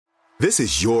This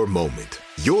is your moment,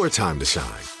 your time to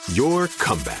shine, your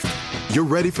comeback. You're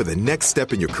ready for the next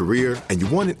step in your career, and you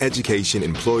want an education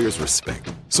employers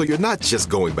respect. So you're not just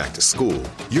going back to school,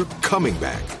 you're coming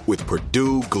back with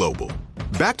Purdue Global.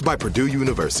 Backed by Purdue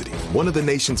University, one of the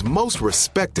nation's most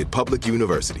respected public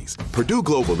universities, Purdue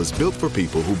Global is built for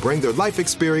people who bring their life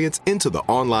experience into the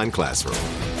online classroom.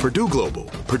 Purdue Global,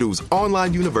 Purdue's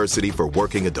online university for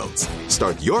working adults.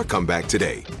 Start your comeback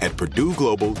today at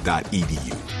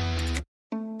purdueglobal.edu.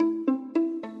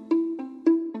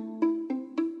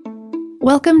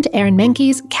 Welcome to Aaron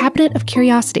Mahnke's Cabinet of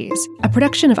Curiosities, a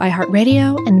production of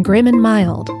iHeartRadio and Grim and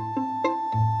Mild.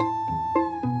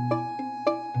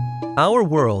 Our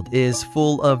world is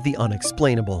full of the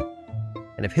unexplainable.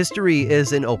 And if history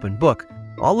is an open book,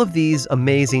 all of these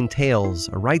amazing tales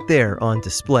are right there on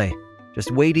display, just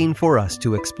waiting for us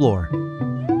to explore.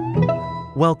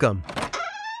 Welcome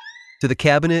to the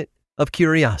Cabinet of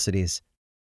Curiosities.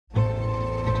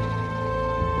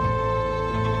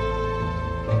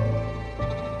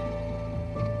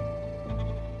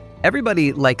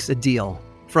 Everybody likes a deal.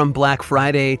 From Black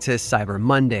Friday to Cyber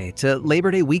Monday to Labor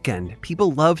Day weekend,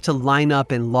 people love to line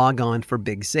up and log on for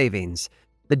big savings.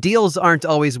 The deals aren't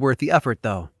always worth the effort,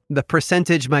 though. The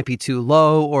percentage might be too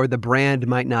low or the brand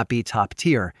might not be top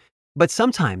tier. But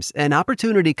sometimes an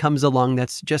opportunity comes along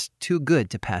that's just too good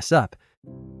to pass up.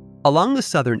 Along the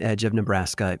southern edge of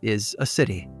Nebraska is a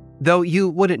city, though you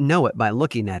wouldn't know it by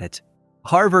looking at it.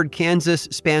 Harvard, Kansas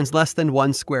spans less than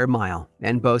 1 square mile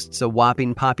and boasts a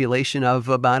whopping population of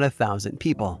about 1,000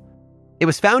 people. It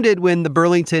was founded when the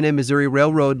Burlington and Missouri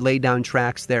Railroad laid down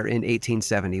tracks there in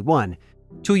 1871.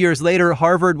 2 years later,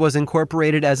 Harvard was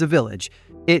incorporated as a village.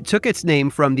 It took its name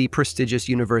from the prestigious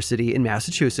university in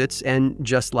Massachusetts, and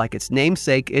just like its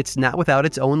namesake, it's not without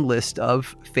its own list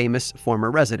of famous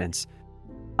former residents.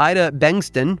 Ida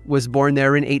Bengston was born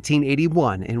there in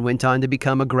 1881 and went on to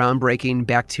become a groundbreaking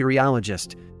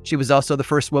bacteriologist. She was also the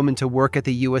first woman to work at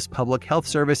the U.S. Public Health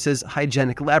Service's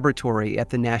hygienic laboratory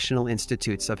at the National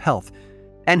Institutes of Health.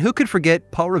 And who could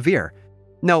forget Paul Revere?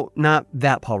 No, not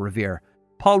that Paul Revere.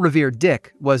 Paul Revere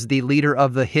Dick was the leader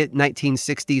of the hit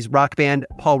 1960s rock band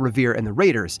Paul Revere and the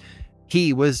Raiders.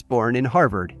 He was born in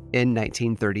Harvard in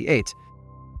 1938.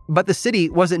 But the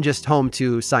city wasn't just home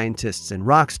to scientists and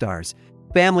rock stars.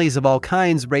 Families of all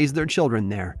kinds raised their children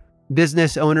there.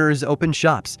 Business owners opened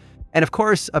shops. And of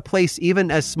course, a place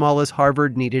even as small as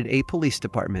Harvard needed a police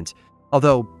department.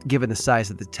 Although, given the size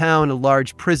of the town, a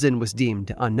large prison was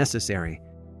deemed unnecessary.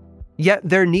 Yet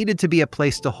there needed to be a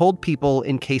place to hold people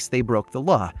in case they broke the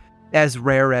law, as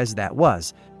rare as that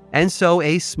was. And so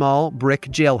a small brick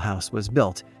jailhouse was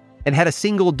built. It had a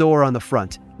single door on the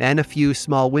front and a few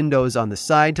small windows on the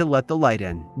side to let the light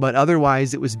in, but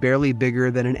otherwise it was barely bigger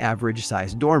than an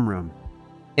average-sized dorm room.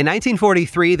 In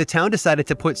 1943, the town decided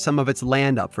to put some of its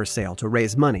land up for sale to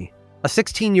raise money. A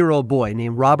 16-year-old boy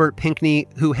named Robert Pinckney,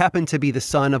 who happened to be the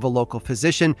son of a local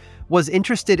physician, was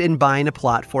interested in buying a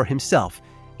plot for himself.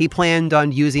 He planned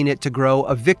on using it to grow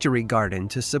a victory garden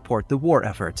to support the war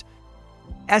effort.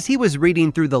 As he was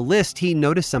reading through the list, he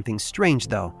noticed something strange,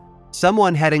 though.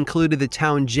 Someone had included the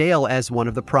town jail as one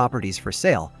of the properties for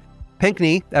sale.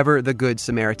 Pinckney, ever the good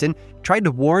Samaritan, tried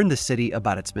to warn the city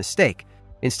about its mistake.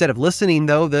 Instead of listening,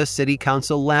 though, the city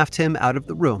council laughed him out of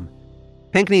the room.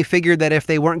 Pinckney figured that if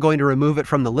they weren't going to remove it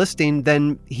from the listing,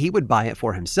 then he would buy it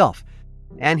for himself.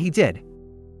 And he did,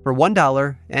 for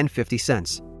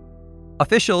 $1.50.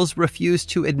 Officials refused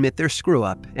to admit their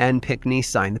screw-up, and Pinckney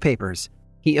signed the papers.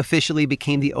 He officially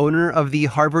became the owner of the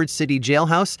Harvard City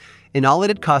Jailhouse, and all it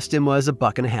had cost him was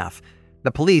 $1.50.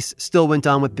 The police still went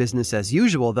on with business as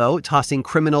usual, though, tossing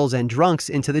criminals and drunks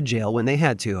into the jail when they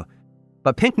had to.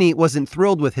 But Pinckney wasn't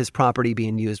thrilled with his property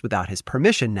being used without his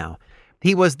permission now.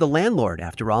 He was the landlord,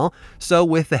 after all, so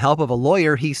with the help of a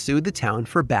lawyer, he sued the town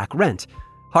for back rent.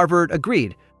 Harvard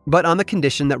agreed, but on the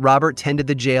condition that Robert tended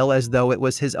the jail as though it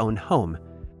was his own home.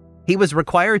 He was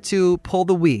required to pull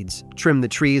the weeds, trim the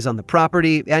trees on the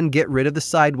property, and get rid of the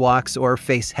sidewalks or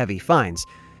face heavy fines.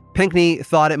 Pinckney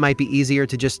thought it might be easier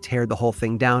to just tear the whole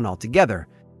thing down altogether.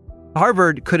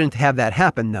 Harvard couldn't have that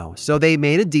happen, though, so they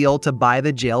made a deal to buy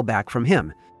the jail back from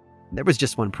him. There was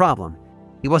just one problem.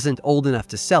 He wasn't old enough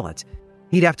to sell it.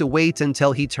 He'd have to wait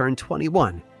until he turned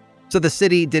 21. So the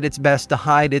city did its best to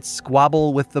hide its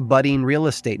squabble with the budding real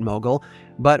estate mogul,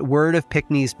 but word of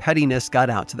Pinckney's pettiness got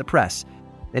out to the press.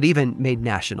 It even made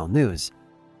national news.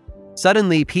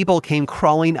 Suddenly, people came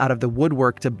crawling out of the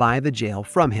woodwork to buy the jail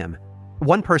from him.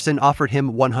 One person offered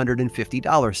him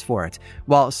 $150 for it,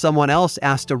 while someone else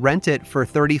asked to rent it for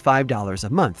 $35 a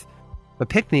month. But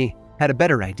Pinckney had a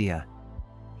better idea.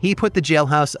 He put the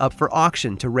jailhouse up for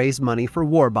auction to raise money for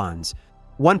war bonds.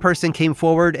 One person came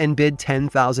forward and bid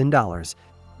 $10,000.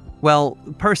 Well,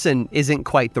 person isn't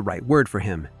quite the right word for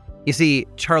him. You see,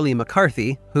 Charlie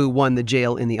McCarthy, who won the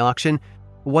jail in the auction,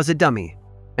 was a dummy.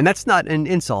 And that's not an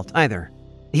insult either.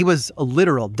 He was a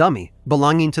literal dummy,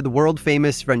 belonging to the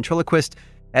world-famous ventriloquist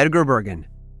Edgar Bergen.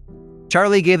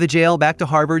 Charlie gave the jail back to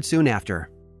Harvard soon after.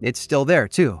 It's still there,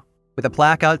 too, with a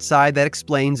plaque outside that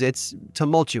explains its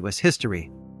tumultuous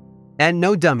history. And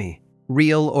no dummy,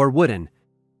 real or wooden,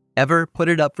 ever put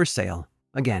it up for sale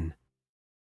again.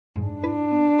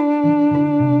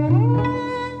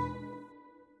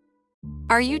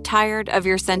 Are you tired of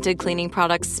your scented cleaning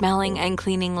products smelling and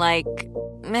cleaning like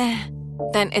meh?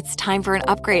 Then it's time for an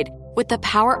upgrade with the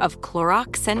power of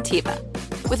Clorox Scentiva.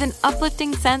 With an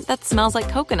uplifting scent that smells like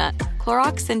coconut,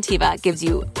 Clorox Scentiva gives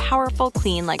you powerful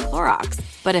clean like Clorox,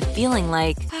 but a feeling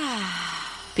like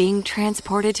being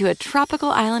transported to a tropical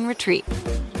island retreat.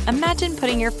 Imagine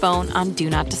putting your phone on Do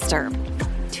Not Disturb,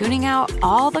 tuning out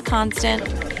all the constant,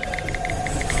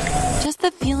 just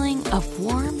the feeling of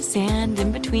warm sand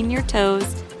in between your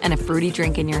toes and a fruity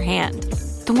drink in your hand.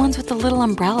 The ones with the little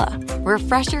umbrella.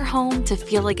 Refresh your home to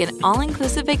feel like an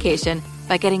all-inclusive vacation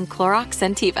by getting Clorox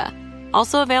Scentiva.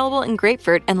 Also available in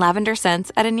grapefruit and lavender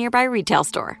scents at a nearby retail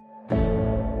store.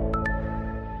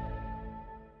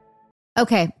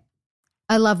 Okay.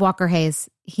 I love Walker Hayes.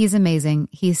 He's amazing.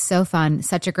 He's so fun,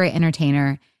 such a great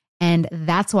entertainer. And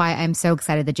that's why I'm so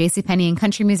excited that JCPenney and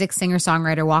country music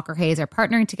singer-songwriter Walker Hayes are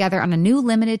partnering together on a new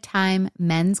limited-time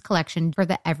men's collection for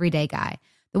the everyday guy.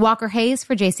 The Walker Hayes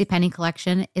for JCPenney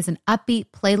collection is an upbeat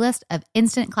playlist of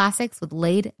instant classics with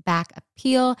laid-back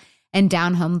appeal and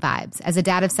down-home vibes. As a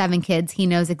dad of 7 kids, he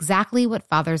knows exactly what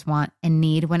fathers want and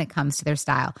need when it comes to their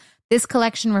style. This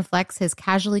collection reflects his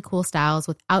casually cool styles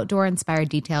with outdoor-inspired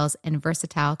details and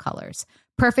versatile colors.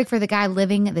 Perfect for the guy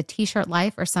living the t-shirt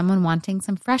life or someone wanting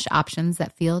some fresh options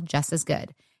that feel just as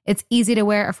good. It's easy to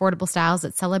wear, affordable styles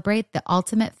that celebrate the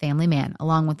ultimate family man,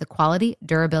 along with the quality,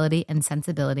 durability, and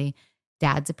sensibility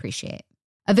dads appreciate.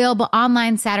 Available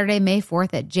online Saturday, May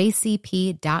 4th at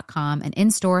jcp.com and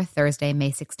in-store Thursday, May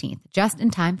 16th, just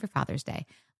in time for Father's Day.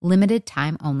 Limited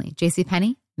time only.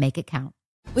 JCPenney, make it count.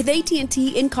 With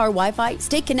AT&T in-car Wi-Fi,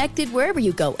 stay connected wherever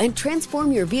you go and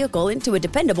transform your vehicle into a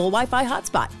dependable Wi-Fi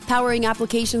hotspot. Powering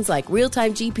applications like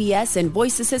real-time GPS and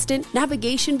voice assistant,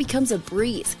 navigation becomes a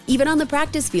breeze. Even on the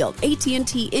practice field,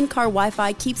 AT&T in-car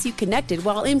Wi-Fi keeps you connected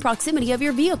while in proximity of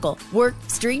your vehicle. Work,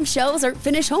 stream shows, or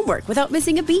finish homework without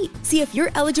missing a beat. See if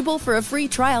you're eligible for a free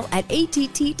trial at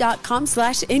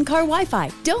att.com/in-car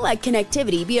Wi-Fi. Don't let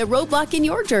connectivity be a roadblock in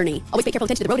your journey. Always pay careful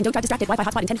attention to the road and don't drive distracted. Wi-Fi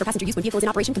hotspot intended for passenger use when vehicle is in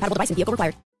operation. Compatible device and vehicle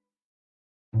required.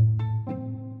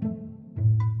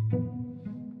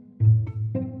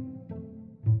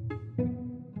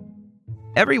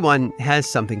 Everyone has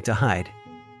something to hide.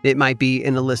 It might be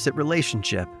an illicit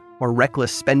relationship, or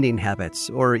reckless spending habits,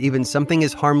 or even something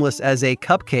as harmless as a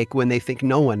cupcake when they think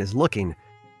no one is looking.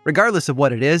 Regardless of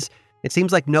what it is, it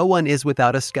seems like no one is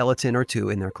without a skeleton or two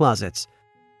in their closets.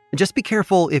 Just be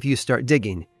careful if you start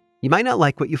digging. You might not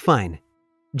like what you find.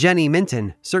 Jenny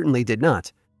Minton certainly did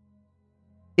not.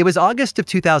 It was August of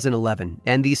 2011,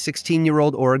 and the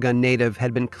 16-year-old Oregon native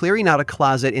had been clearing out a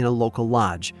closet in a local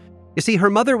lodge. You see, her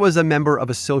mother was a member of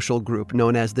a social group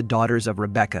known as the Daughters of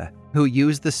Rebecca, who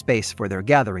used the space for their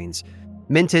gatherings.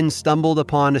 Minton stumbled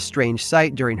upon a strange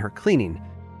sight during her cleaning.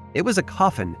 It was a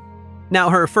coffin. Now,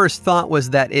 her first thought was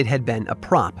that it had been a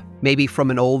prop, maybe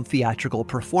from an old theatrical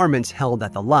performance held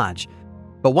at the lodge.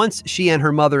 But once she and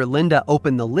her mother, Linda,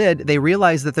 opened the lid, they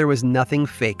realized that there was nothing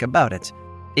fake about it.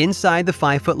 Inside the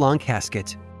 5-foot-long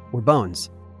casket were bones.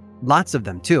 Lots of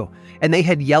them, too, and they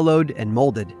had yellowed and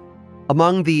molded.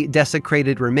 Among the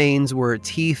desecrated remains were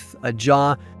teeth, a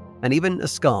jaw, and even a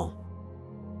skull.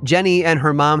 Jenny and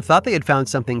her mom thought they had found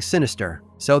something sinister,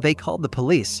 so they called the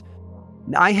police.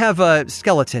 "I have a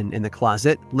skeleton in the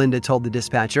closet," Linda told the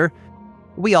dispatcher.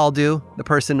 "We all do," the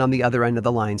person on the other end of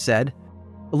the line said.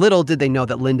 Little did they know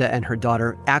that Linda and her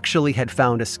daughter actually had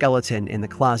found a skeleton in the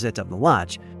closet of the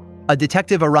lodge. A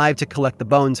detective arrived to collect the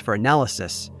bones for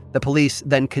analysis. The police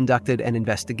then conducted an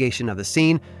investigation of the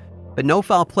scene, but no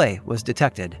foul play was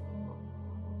detected.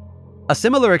 A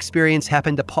similar experience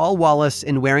happened to Paul Wallace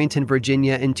in Warrington,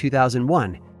 Virginia in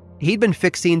 2001. He'd been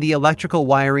fixing the electrical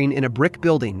wiring in a brick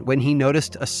building when he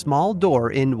noticed a small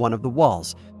door in one of the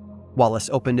walls. Wallace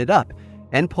opened it up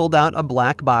and pulled out a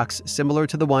black box similar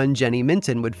to the one Jenny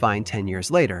Minton would find 10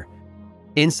 years later.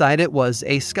 Inside it was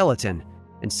a skeleton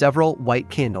and several white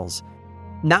candles.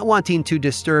 Not wanting to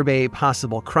disturb a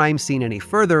possible crime scene any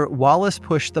further, Wallace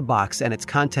pushed the box and its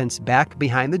contents back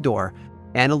behind the door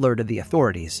and alerted the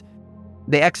authorities.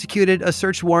 They executed a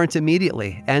search warrant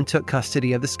immediately and took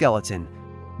custody of the skeleton,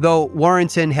 Though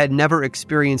Warrenton had never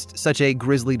experienced such a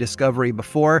grisly discovery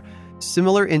before,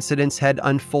 similar incidents had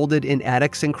unfolded in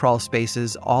attics and crawl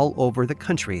spaces all over the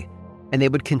country, and they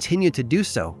would continue to do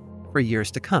so for years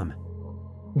to come.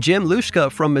 Jim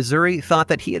Lushka from Missouri thought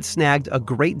that he had snagged a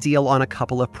great deal on a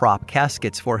couple of prop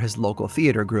caskets for his local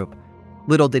theater group.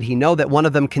 Little did he know that one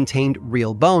of them contained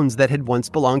real bones that had once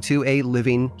belonged to a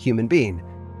living human being.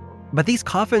 But these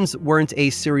coffins weren't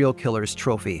a serial killer's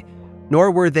trophy, nor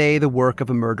were they the work of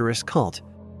a murderous cult.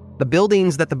 The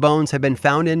buildings that the bones had been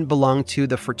found in belonged to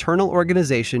the fraternal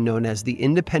organization known as the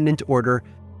Independent Order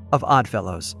of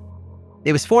Oddfellows.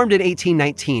 It was formed in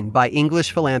 1819 by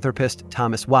English philanthropist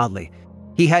Thomas Wildley.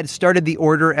 He had started the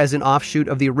order as an offshoot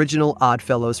of the original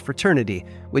Oddfellows fraternity,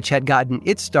 which had gotten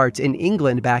its start in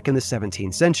England back in the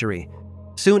 17th century.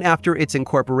 Soon after its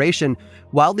incorporation,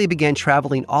 Wildley began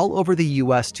traveling all over the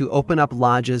U.S. to open up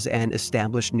lodges and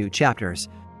establish new chapters.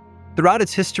 Throughout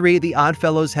its history, the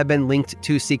Oddfellows have been linked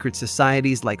to secret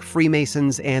societies like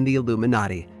Freemasons and the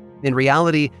Illuminati. In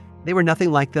reality, they were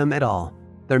nothing like them at all.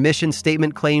 Their mission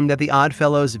statement claimed that the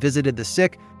Oddfellows visited the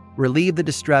sick, relieved the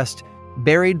distressed,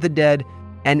 buried the dead,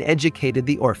 and educated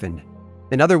the orphaned.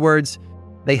 In other words,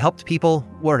 they helped people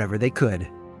wherever they could.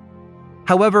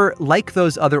 However, like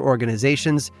those other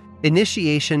organizations,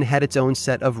 initiation had its own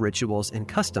set of rituals and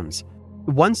customs.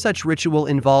 One such ritual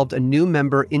involved a new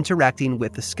member interacting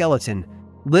with the skeleton,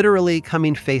 literally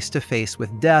coming face to face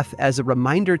with death as a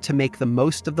reminder to make the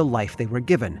most of the life they were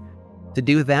given. To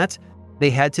do that,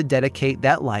 they had to dedicate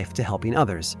that life to helping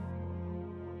others.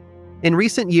 In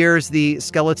recent years, the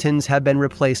skeletons have been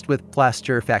replaced with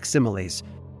plaster facsimiles.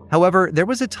 However, there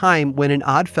was a time when an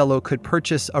Oddfellow could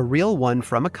purchase a real one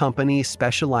from a company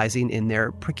specializing in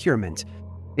their procurement.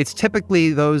 It's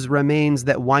typically those remains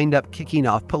that wind up kicking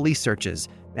off police searches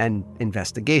and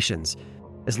investigations.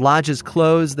 As lodges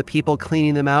close, the people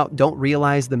cleaning them out don't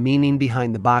realize the meaning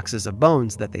behind the boxes of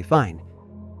bones that they find.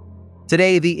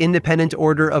 Today, the Independent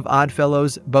Order of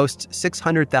Oddfellows boasts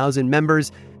 600,000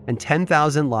 members and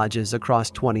 10,000 lodges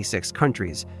across 26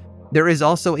 countries. There is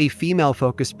also a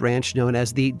female-focused branch known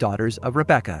as the Daughters of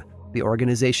Rebecca, the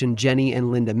organization Jenny and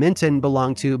Linda Minton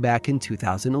belonged to back in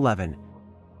 2011.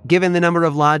 Given the number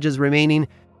of lodges remaining,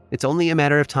 it's only a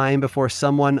matter of time before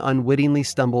someone unwittingly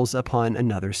stumbles upon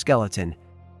another skeleton.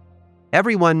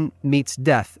 Everyone meets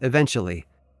death eventually,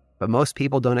 but most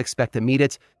people don't expect to meet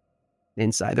it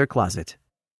inside their closet.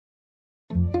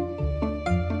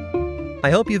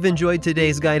 I hope you've enjoyed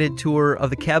today's guided tour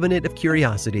of the Cabinet of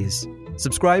Curiosities.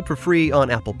 Subscribe for free on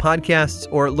Apple Podcasts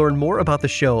or learn more about the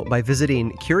show by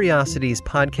visiting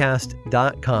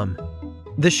curiositiespodcast.com.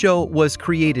 This show was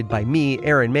created by me,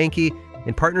 Aaron Mahnke,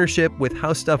 in partnership with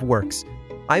How Stuff Works.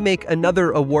 I make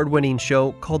another award-winning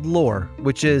show called Lore,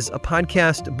 which is a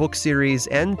podcast, book series,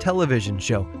 and television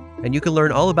show, and you can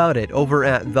learn all about it over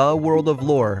at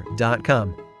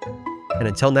theworldoflore.com. And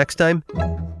until next time,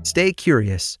 stay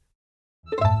curious.